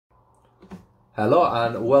Hello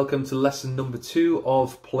and welcome to lesson number 2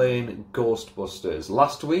 of playing Ghostbusters.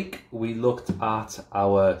 Last week we looked at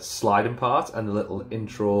our sliding part and a little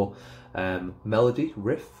intro melody,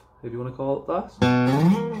 riff, if you want to call it that.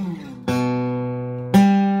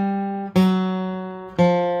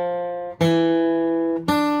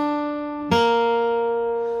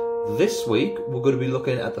 This week we're going to be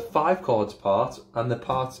looking at the 5 chords part and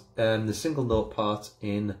the single note part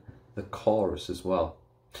in the chorus as well.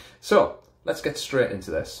 So let's get straight into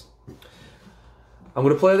this. I'm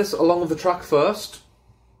going to play this along with the track first,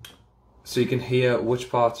 so you can hear which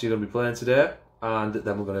parts you're going to be playing today, and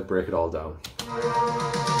then we're going to break it all down.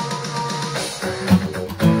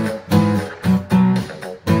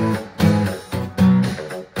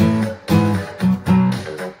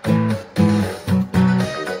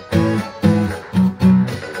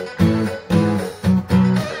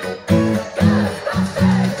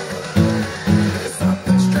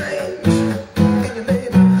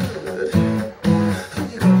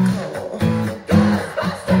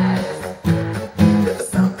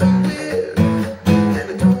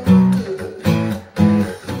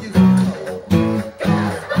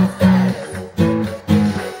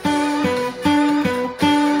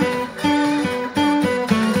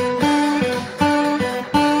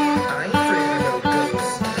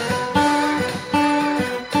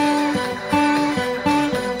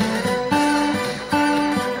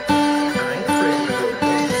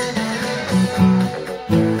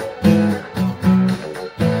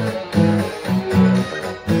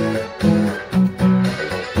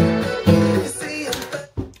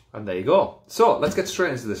 There you go. So let's get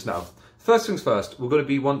straight into this now. First things first, we're going to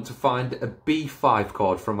be wanting to find a B5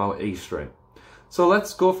 chord from our E string. So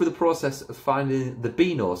let's go through the process of finding the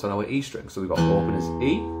B notes on our E string. So we've got open is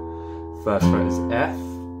E, first fret is F,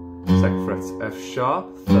 second fret is F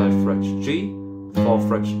sharp, third fret is G, fourth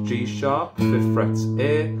fret is G sharp, fifth fret is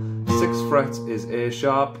A, sixth fret is A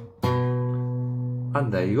sharp, and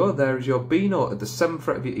there you go, there is your B note at the 7th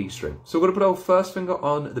fret of your E string. So we're going to put our first finger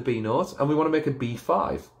on the B note and we want to make a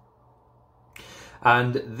B5.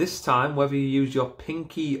 And this time, whether you use your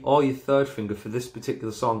pinky or your third finger for this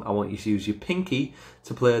particular song, I want you to use your pinky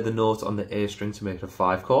to play the note on the A string to make it a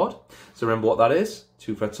 5 chord. So remember what that is,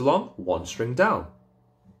 2 frets along, 1 string down.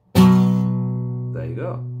 There you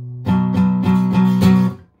go.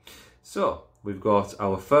 So we've got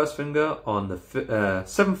our first finger on the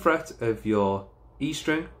 7th fret of your E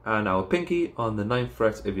string and our pinky on the 9th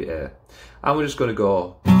fret of your A. And we're just going to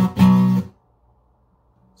go,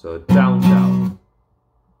 so down, down.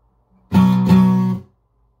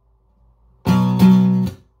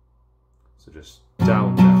 So just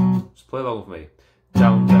down, down. Just play along with me.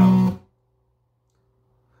 Down, down.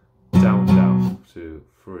 Down, down. 2,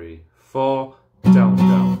 3, 4. Down,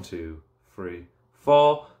 down. 2, 3,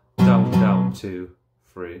 4. Down, down. 2,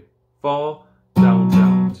 3, 4. Down,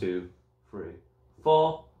 down. 2, 3,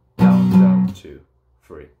 4. Down, down. 2,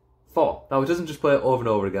 3, 4. Now it doesn't just play it over and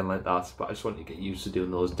over again like that, but I just want you to get used to doing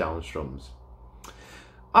those down strums.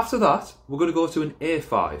 After that, we're going to go to an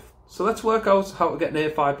A5. So let's work out how to get an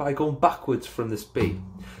A5 by going backwards from this B.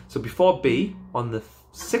 So before B, on the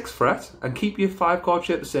 6th fret, and keep your 5 chord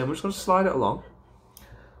shape the same, we're just going to slide it along.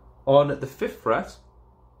 On the 5th fret,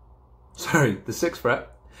 sorry, the 6th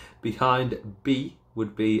fret, behind B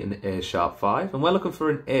would be an A sharp 5, and we're looking for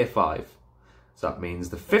an A5. So that means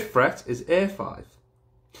the 5th fret is A5.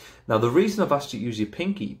 Now the reason I've asked you to use your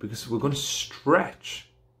pinky, because we're going to stretch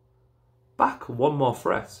back 1 more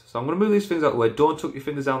fret. So I'm going to move these fingers out of the way. Don't tuck your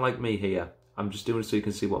fingers down like me here. I'm just doing it so you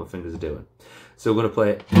can see what my fingers are doing. So we're going to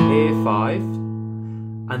play A5,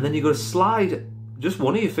 and then you're going to slide just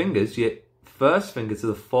one of your fingers, your first finger, to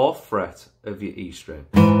the 4th fret of your E string.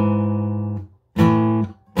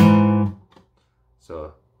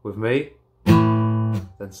 So with me,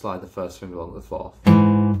 then slide the first finger along the 4th.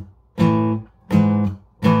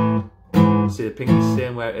 See the pinky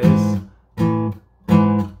staying where it is,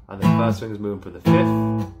 and the first finger's moving from the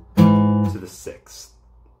 5th to the 6th.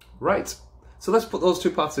 Right, so let's put those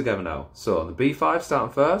 2 parts together now. So on the B5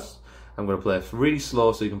 starting first, I'm going to play it really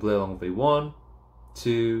slow so you can play along with me. 1,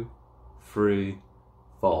 2, 3,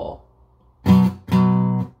 4.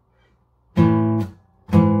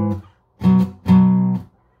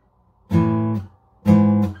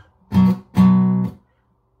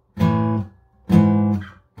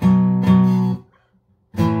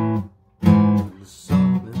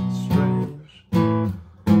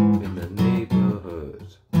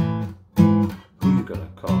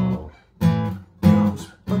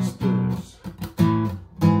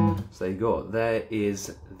 There you go, there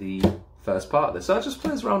is the first part of this. So it just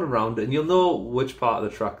plays round and round, and you'll know which part of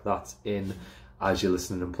the track that's in as you're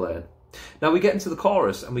listening and playing. Now we get into the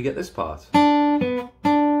chorus and we get this part.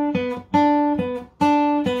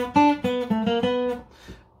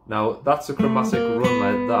 Now that's a chromatic run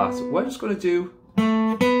like that. We're just going to do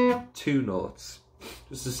 2 notes.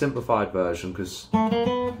 Just a simplified version because we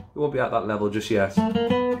won't be at that level just yet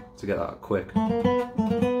to get that quick.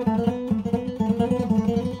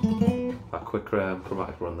 That quick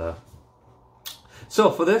chromatic run there. So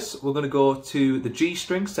for this, we're going to go to the G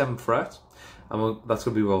string, 7th fret, and that's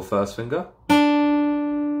going to be our first finger.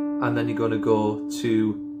 And then you're going to go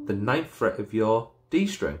to the 9th fret of your D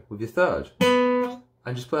string with your 3rd.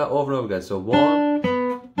 And just play that over and over again. So 1,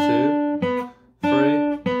 2,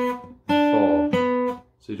 3, 4.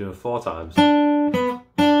 So you're doing it 4 times.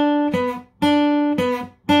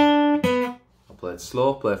 I'll play it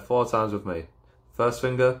slow, play it 4 times with me. First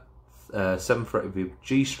finger, 7th fret of your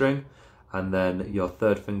G string, and then your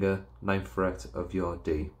 3rd finger, 9th fret of your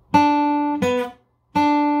D.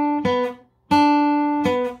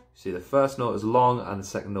 See, the first note is long and the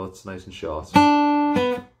second note is nice and short. 2,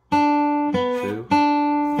 3,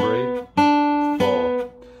 4.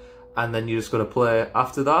 And then you're just going to play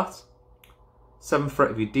after that, 7th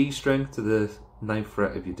fret of your D string to the 9th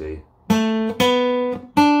fret of your D.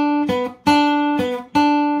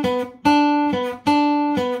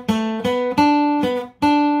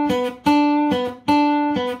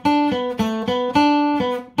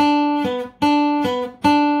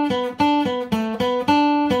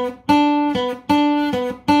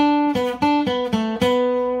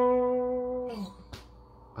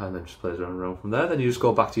 And then just plays around and around from there. Then you just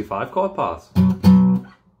go back to your 5-chord part.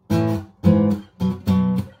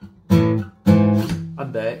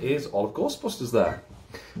 And there is all of Ghostbusters there.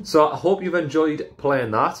 So I hope you've enjoyed playing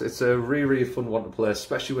that. It's a really, really fun one to play,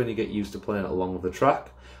 especially when you get used to playing it along with the track.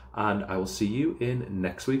 And I will see you in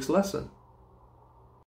next week's lesson.